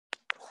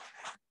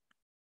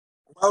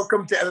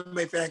Welcome to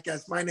MMA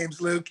Fancast. My name's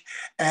Luke,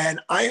 and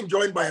I am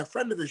joined by a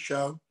friend of the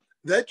show,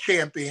 the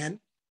champion,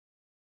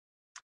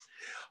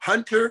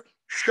 Hunter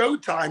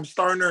Showtime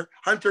Starner.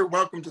 Hunter,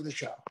 welcome to the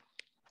show.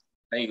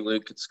 Thank you,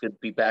 Luke. It's good to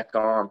be back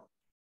on.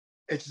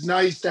 It's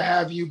nice to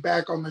have you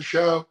back on the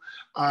show.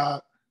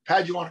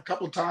 Had you on a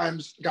couple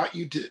times, got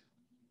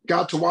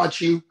to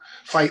watch you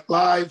fight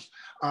live,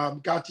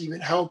 got to even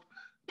help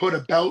put a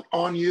belt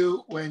on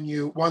you when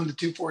you won the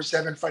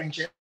 247 Fighting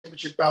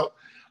Championship belt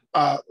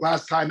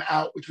last time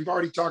out, which we've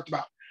already talked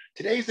about.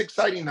 Today's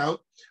exciting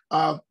though.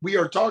 We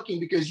are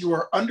talking because you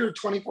are under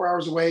 24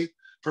 hours away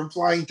from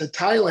flying to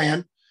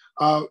Thailand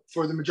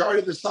for the majority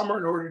of the summer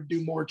in order to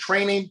do more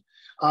training.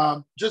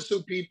 Just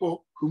so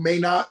people who may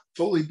not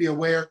fully be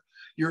aware,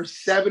 you're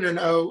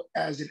 7-0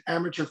 as an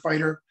amateur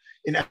fighter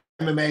in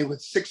MMA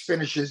with 6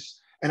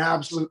 finishes, an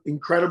absolute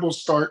incredible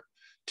start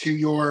to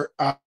your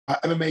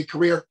MMA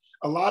career.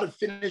 A lot of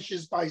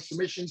finishes by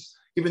submissions,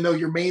 even though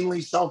you're mainly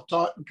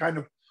self-taught and kind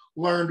of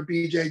learned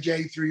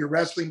BJJ through your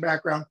wrestling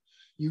background.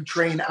 You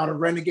train out of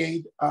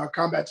Renegade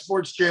Combat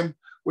Sports Gym,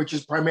 which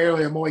is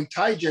primarily a Muay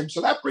Thai gym.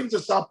 So that brings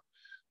us up.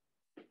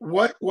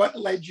 What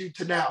led you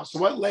to now? So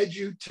what led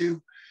you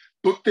to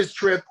book this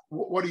trip?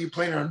 What are you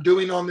planning on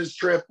doing on this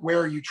trip? Where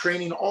are you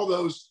training? All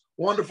those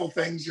wonderful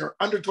things. You're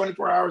under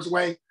 24 hours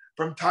away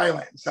from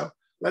Thailand. So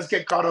let's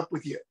get caught up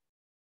with you.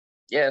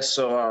 Yeah,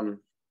 so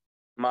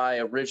my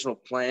original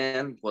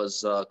plan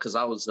was because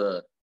I was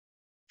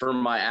for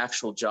my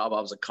actual job,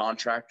 I was a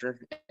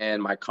contractor,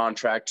 and my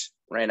contract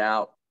ran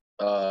out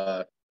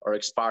or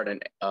expired in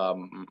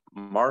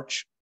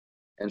March.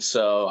 And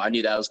so I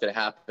knew that was going to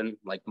happen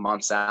like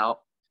months out.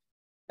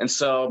 And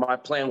so my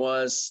plan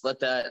was let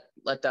that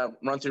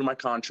run through my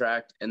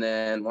contract. And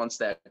then once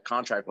that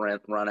contract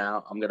run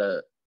out,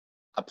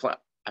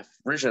 I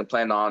originally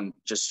planned on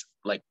just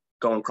like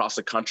going across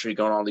the country,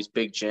 going to all these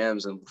big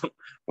gyms and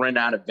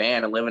renting out a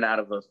van and living out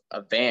of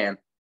a van.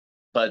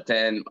 But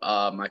then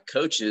my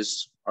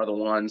coaches are the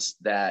ones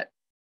that,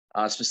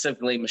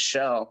 specifically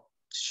Michelle,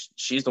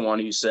 she's the one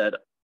who said,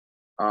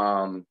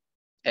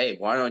 hey,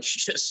 why don't you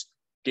just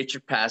get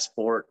your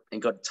passport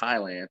and go to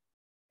Thailand?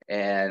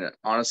 And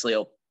honestly,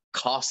 it'll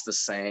cost the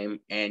same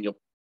and you'll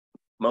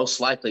most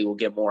likely will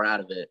get more out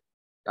of it.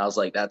 And I was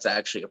like, that's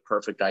actually a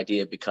perfect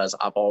idea because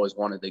I've always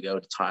wanted to go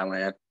to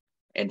Thailand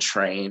and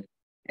train.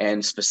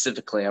 And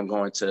specifically, I'm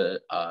going to,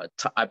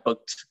 I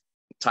booked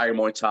Tiger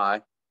Muay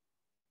Thai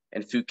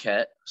in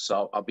Phuket.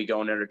 So I'll be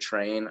going there to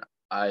train.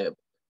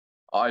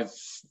 I've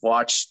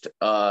watched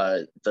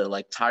the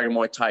like Tiger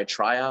Muay Thai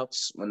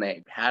tryouts when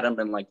they had them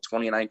in like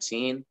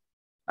 2019.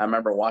 I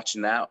remember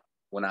watching that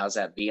when I was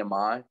at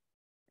BMI,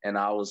 and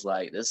I was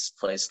like, this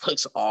place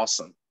looks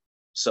awesome.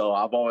 So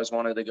I've always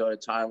wanted to go to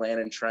Thailand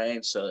and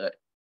train. So that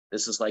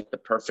this is like the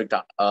perfect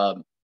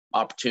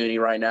opportunity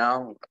right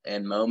now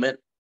and moment.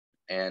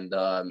 And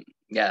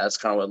yeah, that's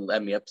kind of what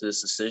led me up to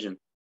this decision.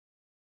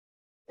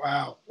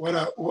 Wow, what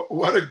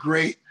a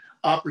great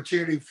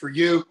opportunity for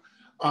you.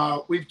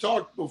 We've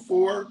talked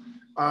before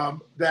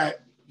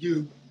that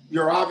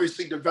you're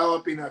obviously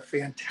developing a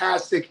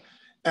fantastic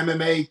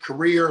MMA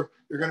career.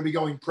 You're going to be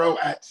going pro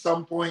at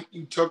some point.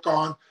 You took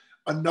on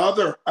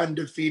another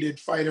undefeated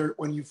fighter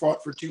when you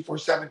fought for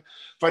 247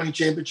 Fighting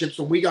Championships.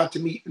 When we got to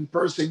meet in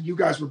person, you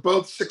guys were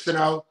both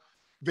 6-0,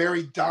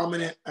 very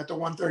dominant at the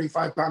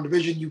 135-pound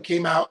division. You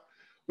came out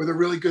with a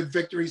really good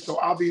victory. So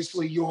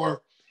obviously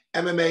your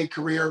MMA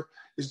career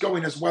is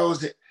going as well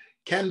as it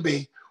can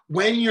be.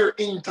 When you're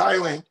in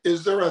Thailand,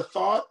 is there a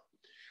thought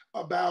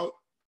about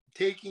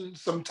taking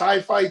some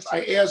Thai fights?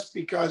 I asked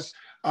because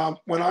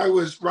when I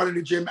was running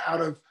a gym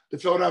out of the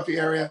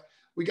Philadelphia area,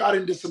 we got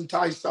into some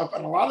Thai stuff.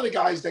 And a lot of the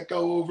guys that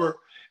go over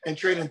and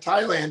train in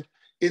Thailand,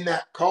 in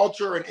that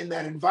culture and in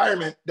that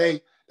environment,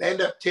 they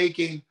end up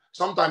taking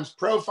sometimes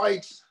pro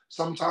fights,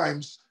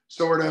 sometimes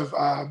sort of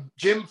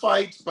gym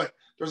fights, but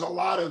there's a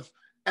lot of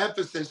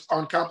emphasis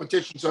on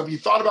competition. So have you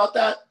thought about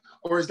that?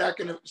 Or is that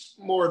going to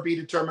more be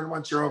determined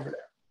once you're over there?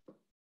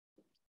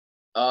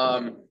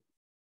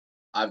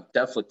 I've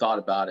definitely thought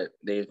about it.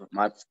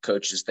 My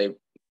coaches, they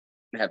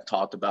have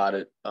talked about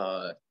it,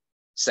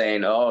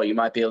 saying, oh, you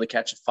might be able to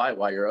catch a fight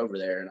while you're over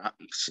there. And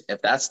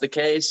if that's the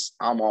case,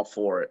 I'm all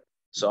for it.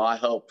 So I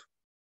hope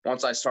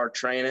once I start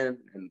training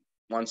and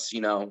once,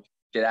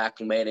 get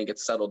acclimated, get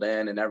settled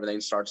in and everything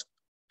starts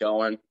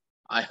going,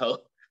 I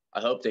hope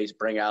they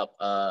bring out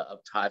a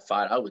Thai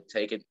fight. I would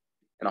take it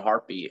in a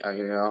heartbeat.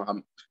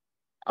 I'm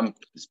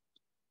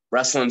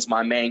wrestling's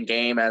my main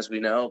game, as we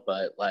know,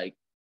 but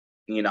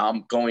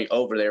I'm going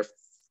over there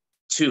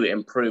to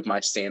improve my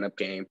stand-up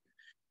game.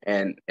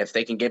 And if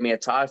they can give me a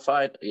Thai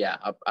fight, yeah,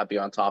 I'd be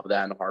on top of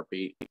that in a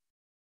heartbeat.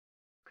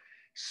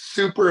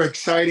 Super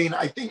exciting.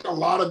 I think a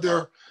lot of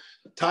their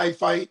Thai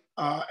fight,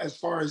 as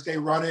far as they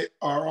run it,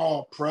 are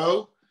all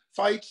pro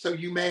fights. So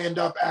you may end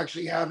up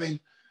actually having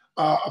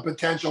a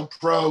potential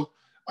pro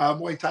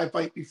Muay Thai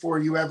fight before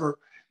you ever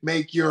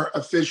make your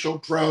official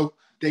pro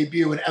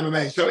debut in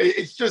MMA. So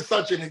it's just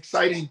such an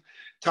exciting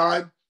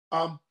time.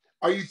 Are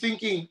you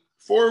thinking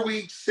 4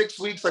 weeks, 6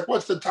 weeks? Like,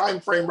 what's the time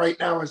frame right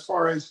now as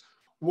far as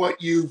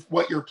what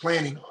you're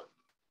planning on.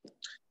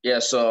 Yeah,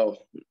 so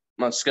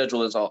my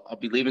schedule is I'll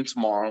be leaving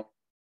tomorrow.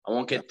 I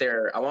won't get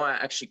there. I won't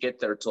actually get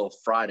there till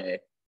Friday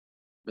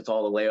with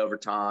all the layover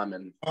time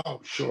and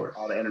sure,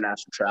 all the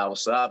international travel.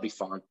 So that'll be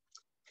fun.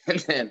 And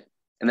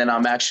then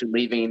I'm actually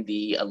leaving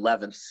the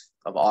 11th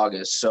of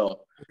August.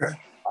 So okay.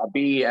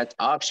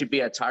 I'll actually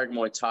be at Tiger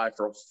Muay Thai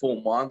for a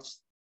full month.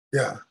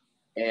 Yeah.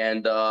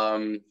 And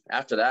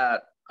after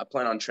that, I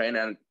plan on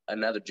training at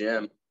another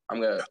gym.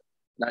 I'm gonna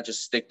not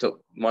just stick to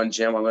one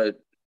gym.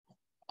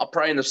 I'll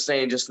probably end up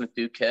staying just in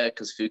Phuket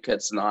because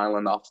Phuket's an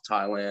island off of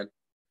Thailand.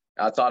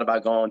 I thought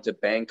about going to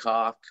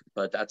Bangkok,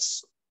 but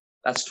that's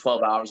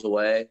 12 hours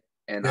away,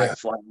 and I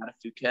fly out of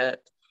Phuket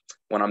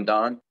when I'm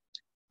done.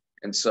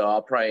 And so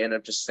I'll probably end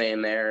up just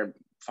staying there and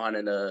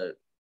finding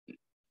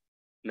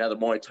another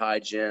Muay Thai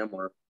gym,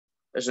 or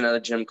there's another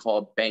gym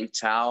called Bang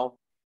Tao.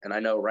 And I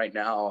know right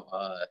now,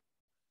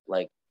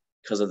 like,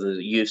 because of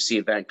the UFC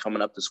event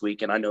coming up this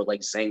weekend, I know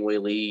like Zhang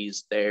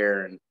Weili's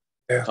there and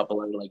a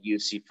couple of like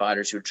UFC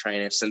fighters who are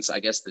training since I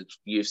guess the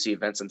UFC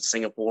event's in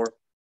Singapore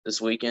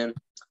this weekend.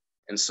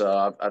 And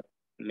so I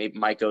maybe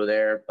might go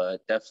there,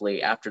 but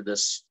definitely after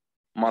this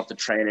month of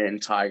training in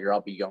Tiger,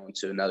 I'll be going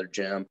to another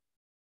gym,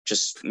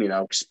 just,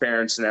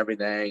 experiencing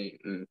everything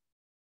and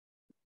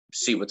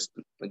see what's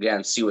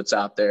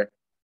out there.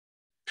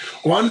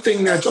 One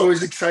thing that's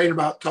always exciting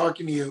about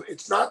talking to you,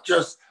 it's not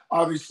just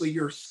obviously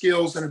your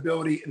skills and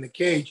ability in the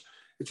cage.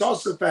 It's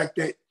also the fact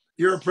that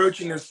you're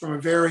approaching this from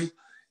a very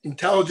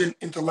intelligent,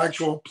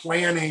 intellectual,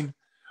 planning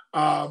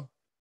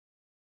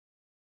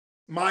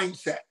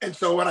mindset. And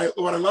so what I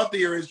love to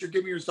hear is you're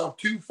giving yourself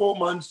 2 full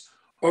months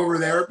over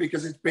there,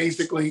 because it's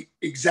basically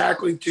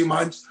exactly 2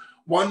 months.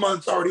 1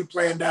 month's already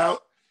planned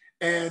out,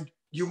 and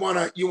you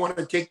want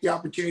to take the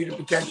opportunity to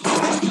potentially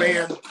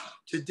expand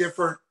to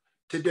different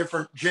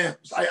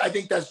gyms. I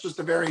think that's just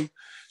a very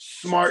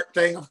smart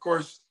thing. Of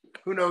course,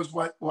 who knows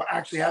what will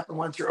actually happen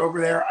once you're over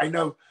there. I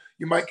know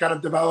you might kind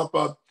of develop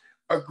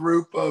a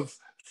group of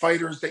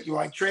fighters that you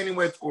like training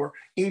with, or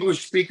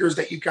English speakers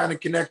that you kind of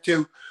connect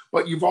to,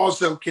 but you've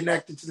also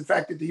connected to the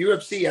fact that the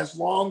UFC has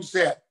long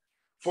said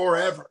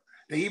forever.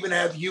 They even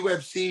have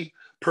UFC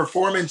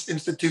performance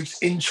institutes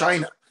in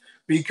China,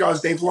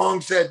 because they've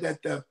long said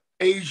that the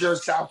Asia,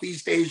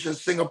 Southeast Asia,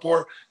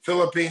 Singapore,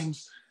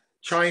 Philippines,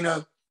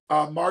 China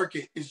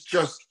market is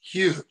just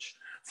huge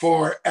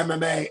for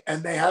MMA.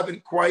 And they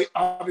haven't quite,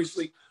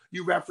 obviously,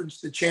 you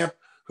referenced the champ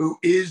who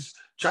is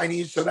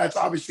Chinese. So that's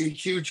obviously a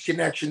huge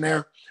connection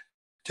there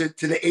to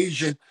the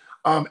Asian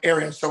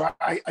area. So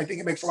I think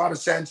it makes a lot of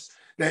sense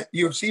that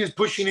UFC is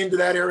pushing into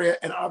that area.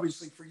 And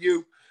obviously for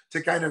you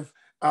to kind of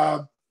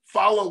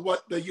follow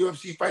what the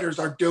UFC fighters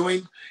are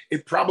doing,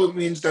 it probably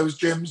means those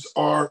gyms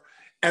are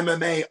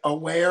MMA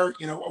aware,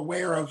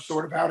 aware of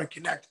sort of how to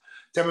connect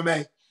to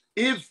MMA.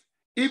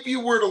 If you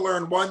were to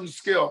learn one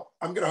skill,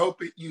 I'm going to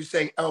hope you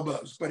say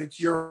elbows, but it's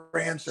your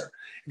answer.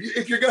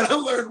 If you're going to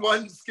learn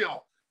one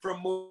skill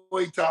from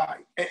Muay Thai,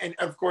 and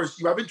of course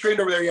you haven't trained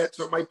over there yet,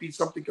 so it might be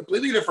something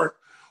completely different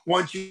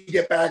once you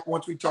get back,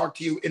 once we talk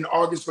to you in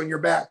August when you're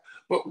back.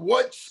 But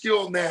what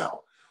skill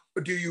now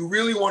do you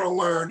really want to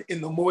learn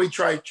in the Muay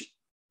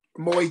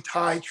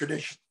Thai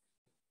tradition?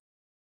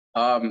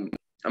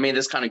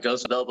 This kind of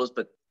goes with elbows,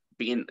 but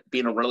being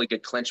a really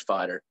good clinch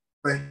fighter,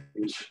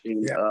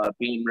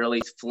 being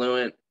really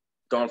fluent,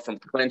 going from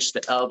clinch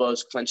to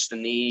elbows, clinch to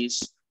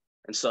knees.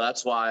 And so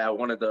that's why I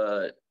wanted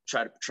to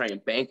try to train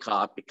in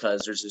Bangkok,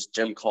 because there's this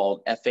gym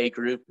called FA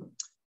Group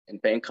in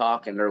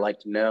Bangkok, and they're like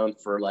known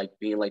for like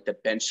being like the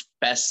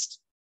best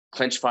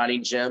clinch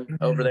fighting gym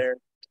over there.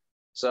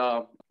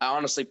 So I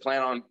honestly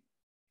plan on,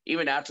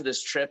 even after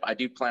this trip, I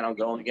do plan on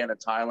going again to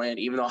Thailand,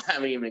 even though I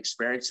haven't even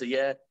experienced it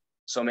yet.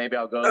 So maybe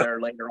I'll go there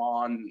later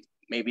on,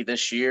 maybe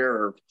this year,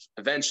 or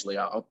eventually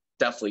I'll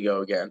definitely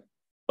go again.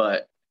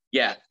 But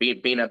yeah,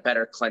 being a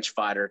better clinch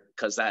fighter,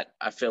 because that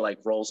I feel like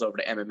rolls over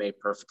to MMA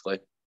perfectly.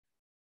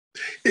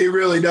 It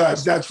really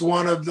does. That's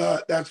one of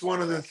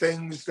the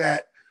things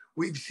that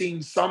we've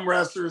seen some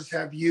wrestlers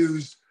have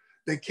used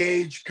the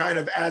cage kind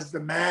of as the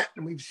mat,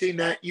 and we've seen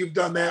that. You've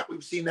done that.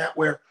 We've seen that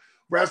where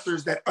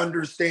wrestlers that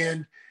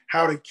understand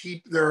how to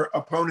keep their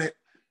opponent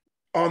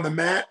on the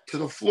mat to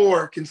the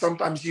floor can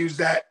sometimes use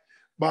that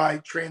by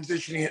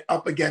transitioning it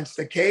up against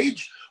the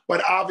cage.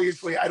 But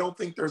obviously, I don't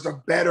think there's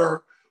a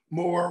better,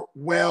 more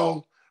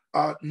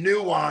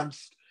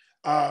nuanced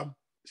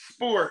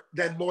sport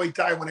than Muay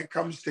Thai when it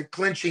comes to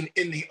clinching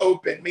in the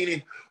open,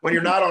 meaning when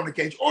you're not on the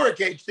cage, or a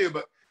cage too,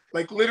 but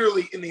like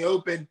literally in the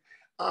open,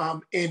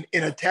 in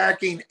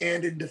attacking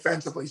and in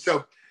defensively.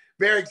 So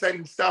very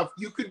exciting stuff.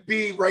 You could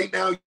be right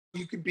now,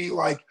 you could be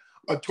like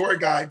a tour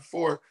guide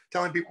for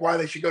telling people why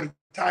they should go to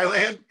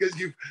Thailand, because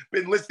you've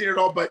been listing it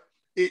all, but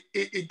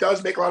it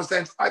does make a lot of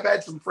sense. I've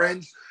had some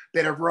friends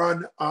that have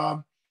run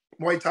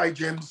Muay Thai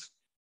gyms.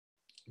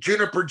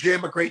 Juniper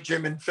Gym, a great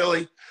gym in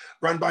Philly,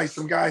 run by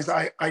some guys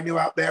I knew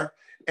out there.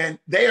 And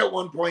they at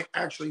one point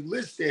actually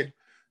listed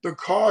the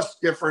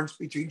cost difference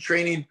between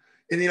training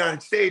in the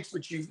United States,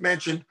 which you've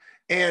mentioned,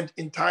 and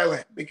in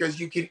Thailand, because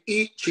you can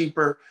eat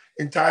cheaper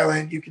in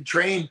Thailand, you can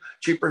train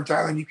cheaper in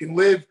Thailand, you can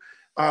live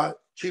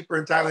cheaper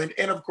in Thailand.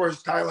 And of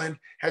course, Thailand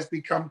has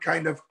become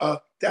kind of a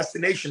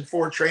destination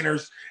for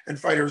trainers and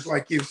fighters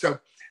like you. So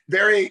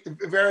very,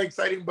 very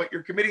exciting, but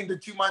you're committing to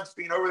 2 months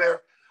being over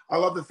there. I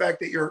love the fact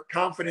that you're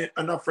confident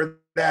enough for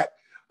that.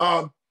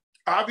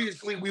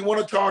 Obviously, we want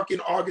to talk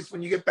in August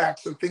when you get back,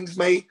 so things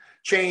may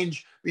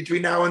change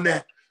between now and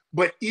then.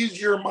 But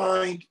is your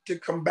mind to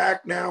come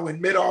back now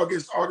in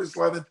mid-August, August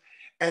 11th,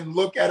 and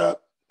look at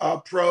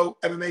a pro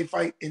MMA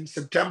fight in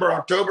September,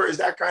 October? Is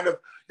that kind of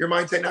your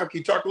mindset now? Can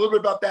you talk a little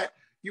bit about that?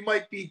 You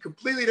might be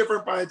completely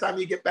different by the time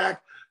you get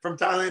back from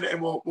Thailand,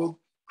 and we'll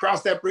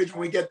cross that bridge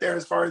when we get there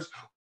as far as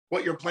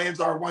what your plans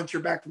are once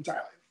you're back from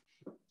Thailand.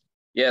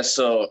 Yeah,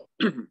 so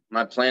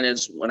my plan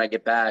is when I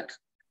get back,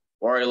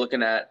 we're already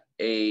looking at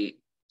a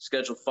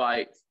scheduled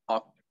fight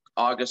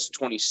August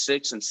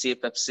 26th in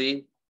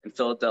CFFC in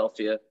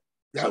Philadelphia.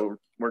 Yep. So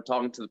we're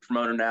talking to the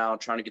promoter now,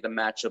 trying to get the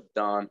matchup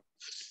done.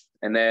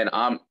 And then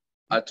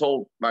I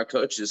told my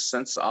coaches,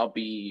 since I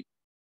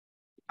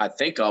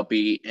think I'll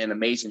be in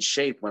amazing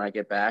shape when I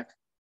get back.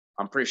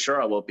 I'm pretty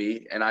sure I will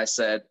be. And I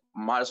said,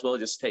 might as well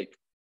just take.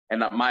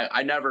 And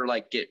I never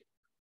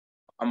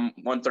I'm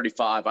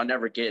 135. I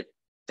never get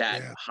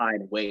that high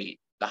in weight.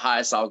 The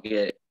highest I'll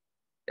get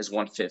is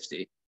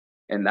 150.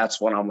 And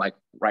that's what I'm like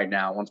right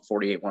now,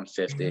 148,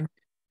 150. Mm-hmm.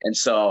 And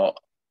so,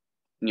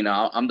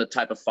 I'm the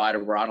type of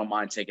fighter where I don't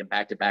mind taking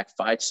back-to-back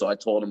fights. So I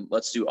told him,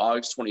 let's do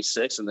August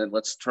 26th, and then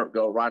let's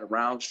go right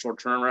around,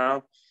 short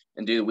turnaround,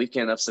 and do the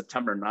weekend of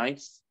September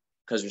 9th,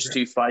 because there's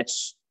 2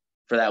 fights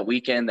for that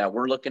weekend that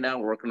we're looking at.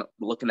 We're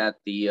looking at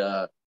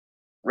the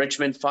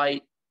Richmond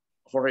fight,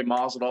 Jorge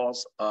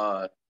Masvidal's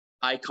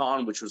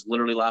Icon, which was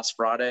literally last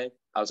Friday.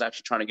 I was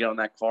actually trying to get on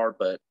that card,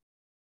 but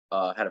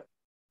had a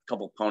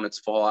couple opponents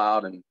fall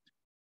out and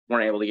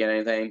weren't able to get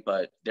anything.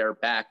 But they're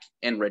back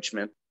in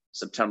Richmond,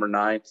 September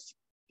 9th,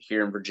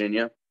 here in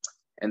Virginia.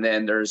 And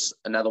then there's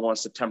another one,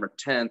 September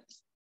 10th,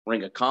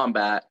 Ring of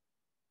Combat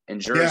in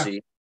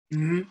Jersey. Yeah.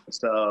 Mm-hmm.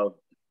 So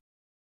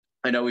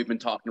I know we've been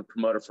talking to a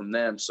promoter from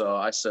them. So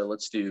I said,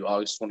 let's do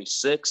August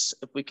 26th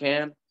if we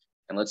can.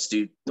 And let's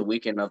do the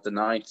weekend of the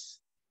 9th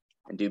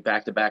and do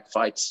back-to-back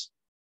fights.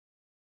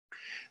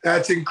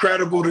 That's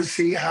incredible to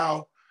see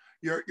how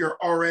you're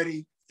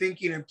already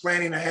thinking and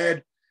planning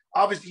ahead.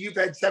 Obviously, you've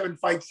had 7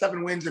 fights,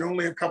 7 wins in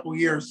only a couple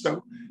years.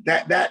 So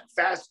that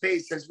fast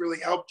pace has really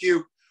helped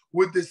you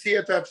with the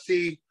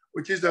CFFC,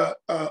 which is a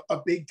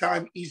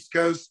big-time East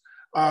Coast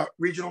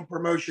regional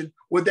promotion.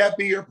 Would that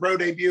be your pro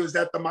debut? Is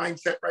that the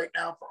mindset right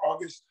now for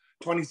August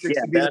 26th?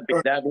 Yeah,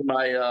 that'd be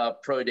my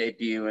pro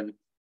debut. And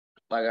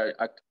like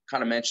I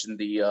kind of mentioned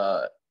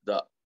the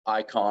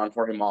Icon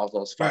Jorge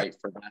Masvidal's fight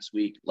for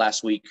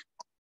last week.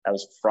 That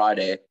was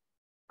Friday,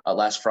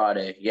 last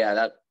Friday.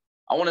 Yeah,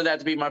 I wanted that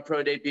to be my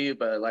pro debut,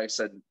 but like I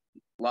said,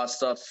 a lot of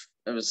stuff.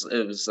 It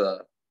was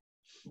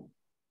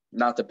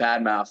not to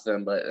badmouth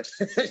them, but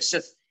it's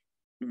just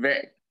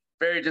very,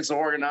 very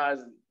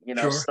disorganized.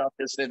 Sure. Stuff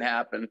just didn't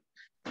happen.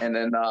 And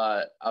then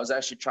I was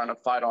actually trying to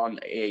fight on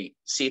a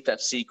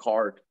CFFC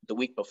card the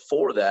week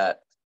before that,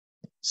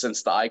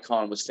 since the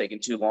Icon was taking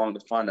too long to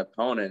find an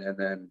opponent. And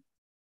then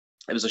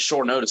it was a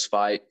short notice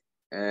fight,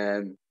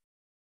 and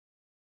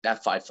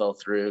that fight fell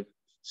through.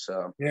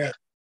 So yeah.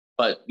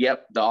 But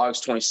yep, the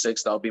August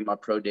 26th, that'll be my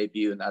pro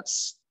debut, and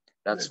that's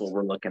what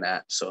we're looking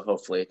at. So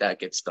hopefully that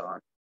gets done.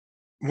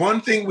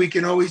 One thing we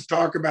can always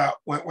talk about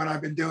when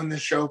I've been doing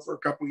this show for a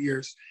couple of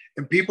years,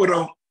 and people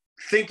don't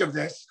think of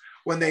this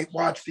when they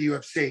watch the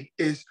UFC,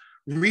 is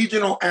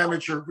regional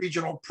amateur,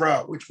 regional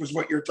pro, which was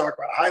what you're talking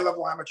about,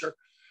 high-level amateur,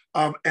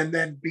 and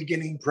then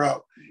beginning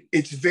pro.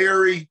 It's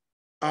very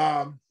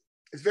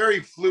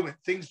fluid.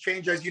 Things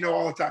change, as you know,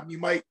 all the time. You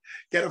might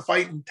get a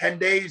fight in 10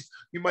 days.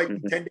 You might be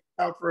 10 days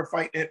out for a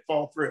fight and it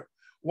fall through.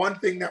 One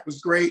thing that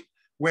was great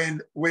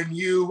when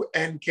you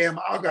and Cam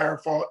Algier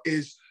fought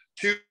is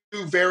 2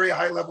 very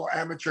high-level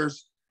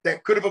amateurs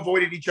that could have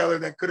avoided each other,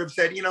 that could have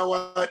said, you know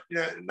what,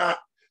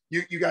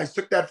 you guys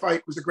took that fight.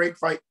 It was a great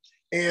fight.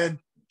 And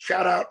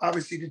shout out,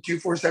 obviously, to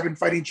 247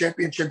 Fighting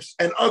Championships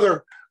and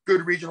other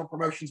good regional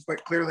promotions,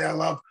 but clearly I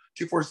love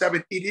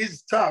 247. It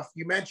is tough.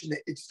 You mentioned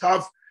it. It's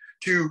tough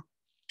to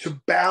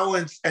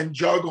balance and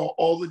juggle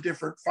all the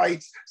different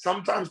fights.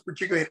 Sometimes,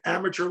 particularly at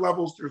amateur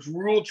levels, there's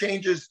rule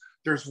changes,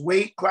 there's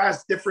weight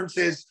class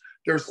differences,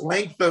 there's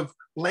length of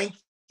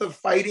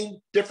fighting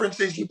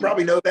differences. You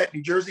probably know that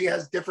New Jersey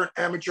has different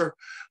amateur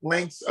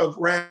lengths of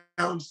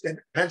rounds than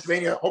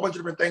Pennsylvania, a whole bunch of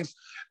different things.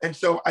 And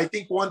so I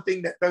think one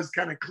thing that does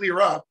kind of clear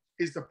up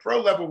is the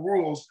pro level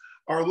rules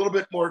are a little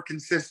bit more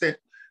consistent.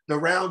 The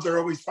rounds are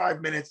always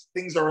 5 minutes.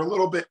 Things are a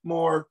little bit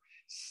more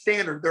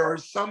standard. There are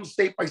some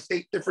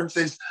state-by-state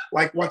differences,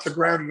 like what's a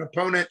grounded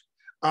opponent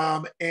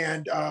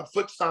and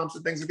foot stomps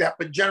and things like that.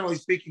 But generally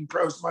speaking,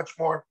 pro is much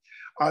more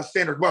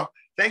standard. Well,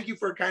 thank you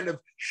for kind of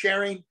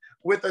sharing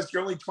with us.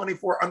 You're only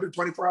under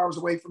 24 hours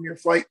away from your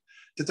flight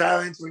to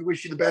Thailand. So we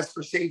wish you the best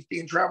for safety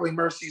and traveling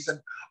mercies and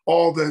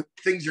all the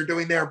things you're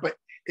doing there. But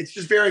it's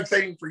just very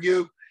exciting for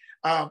you.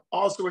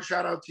 Also a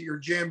shout out to your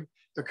gym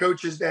the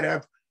coaches that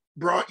have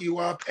brought you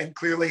up and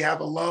clearly have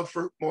a love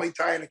for Muay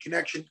Thai and a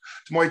connection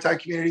to Muay Thai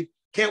community.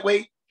 Can't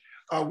wait.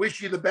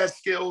 Wish you the best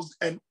skills.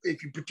 And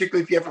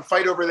particularly if you have a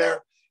fight over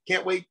there,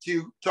 can't wait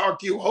to talk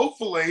to you.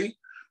 Hopefully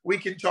we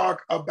can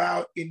talk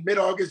about in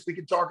mid-August, we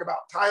can talk about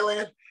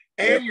Thailand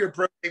and your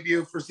pro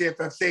debut for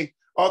CFFC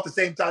all at the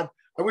same time.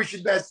 I wish you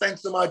the best.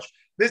 Thanks so much.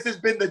 This has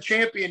been the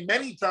champion,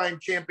 many-time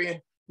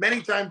champion,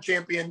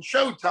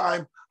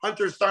 Showtime,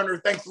 Hunter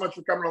Starner. Thanks so much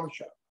for coming on the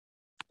show.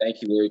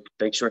 Thank you, Luke.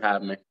 Thanks for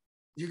having me.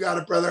 You got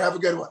it, brother. Have a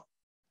good one.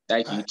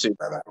 Thank you, you too.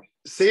 Bye-bye.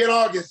 See you in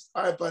August.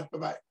 All right, bud.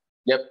 Bye-bye.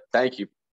 Yep. Thank you.